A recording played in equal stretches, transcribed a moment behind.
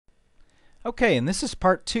Okay, and this is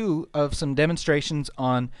part 2 of some demonstrations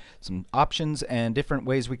on some options and different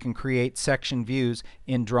ways we can create section views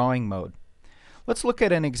in drawing mode. Let's look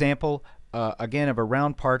at an example again of a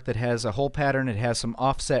round part that has a hole pattern. It has some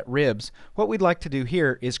offset ribs. What we'd like to do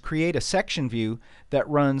here is create a section view that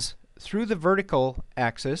runs through the vertical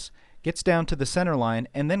axis, gets down to the center line,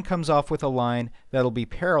 and then comes off with a line that'll be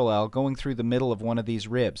parallel going through the middle of one of these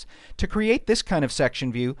ribs. To create this kind of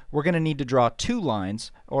section view, we're going to need to draw two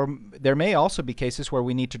lines, or there may also be cases where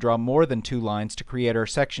we need to draw more than two lines to create our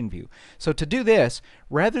section view. So to do this,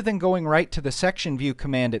 rather than going right to the section view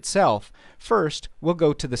command itself, first we'll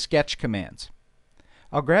go to the sketch commands.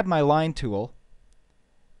 I'll grab my line tool,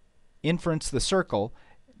 inference the circle,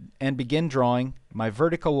 and begin drawing my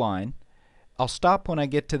vertical line. I'll stop when I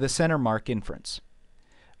get to the center mark inference.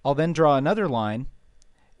 I'll then draw another line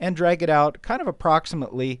and drag it out kind of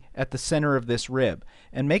approximately at the center of this rib,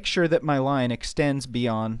 and make sure that my line extends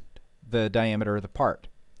beyond the diameter of the part.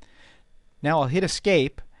 Now I'll hit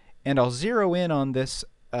escape and I'll zero in on this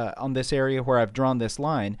area where I've drawn this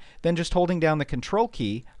line. Then just holding down the control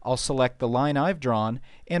key, I'll select the line I've drawn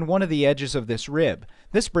and one of the edges of this rib.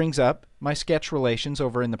 This brings up my sketch relations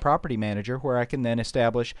over in the property manager, where I can then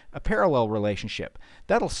establish a parallel relationship.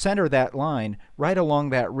 That'll center that line right along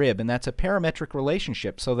that rib, and that's a parametric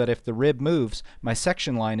relationship, so that if the rib moves, my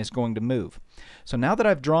section line is going to move. So now that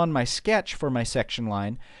I've drawn my sketch for my section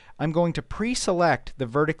line, I'm going to pre-select the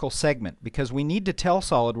vertical segment, because we need to tell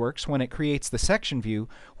SolidWorks when it creates the section view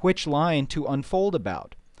which line to unfold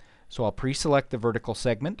about. So I'll pre-select the vertical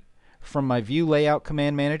segment. From my View Layout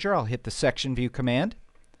Command Manager, I'll hit the Section View command,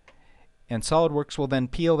 and SolidWorks will then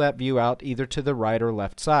peel that view out either to the right or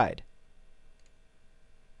left side.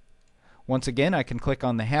 Once again, I can click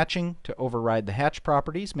on the hatching to override the hatch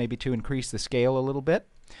properties, maybe to increase the scale a little bit.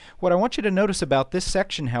 What I want you to notice about this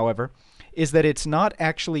section, however, is that it's not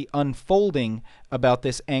actually unfolding about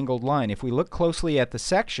this angled line. If we look closely at the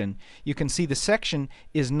section, you can see the section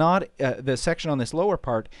is not, the section on this lower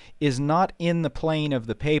part is not in the plane of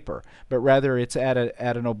the paper, but rather it's at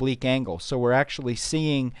an oblique angle. So we're actually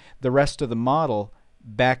seeing the rest of the model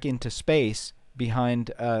back into space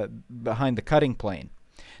behind the cutting plane.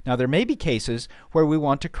 Now there may be cases where we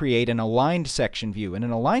want to create an aligned section view, and an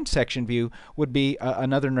aligned section view would be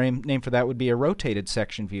another name for that would be a rotated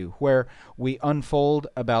section view, where we unfold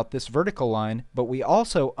about this vertical line, but we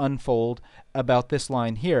also unfold about this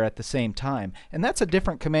line here at the same time. And that's a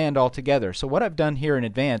different command altogether. So what I've done here in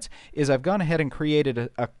advance is I've gone ahead and created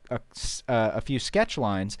a few sketch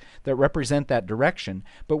lines that represent that direction,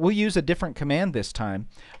 but we'll use a different command this time.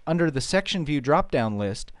 Under the section view drop-down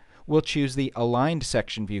list, we'll choose the Aligned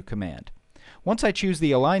Section View command. Once I choose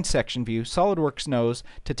the Aligned Section View, SolidWorks knows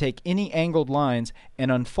to take any angled lines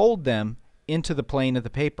and unfold them into the plane of the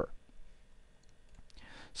paper.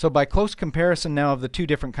 So by close comparison now of the two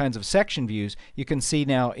different kinds of section views, you can see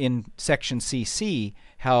now in section CC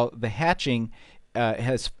how the hatching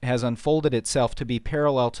has unfolded itself to be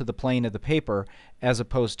parallel to the plane of the paper, as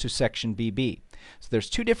opposed to section BB. So there's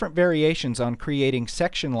two different variations on creating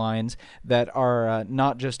section lines that are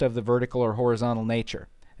not just of the vertical or horizontal nature.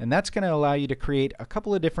 And that's going to allow you to create a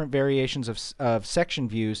couple of different variations of section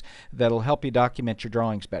views that'll help you document your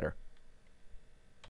drawings better.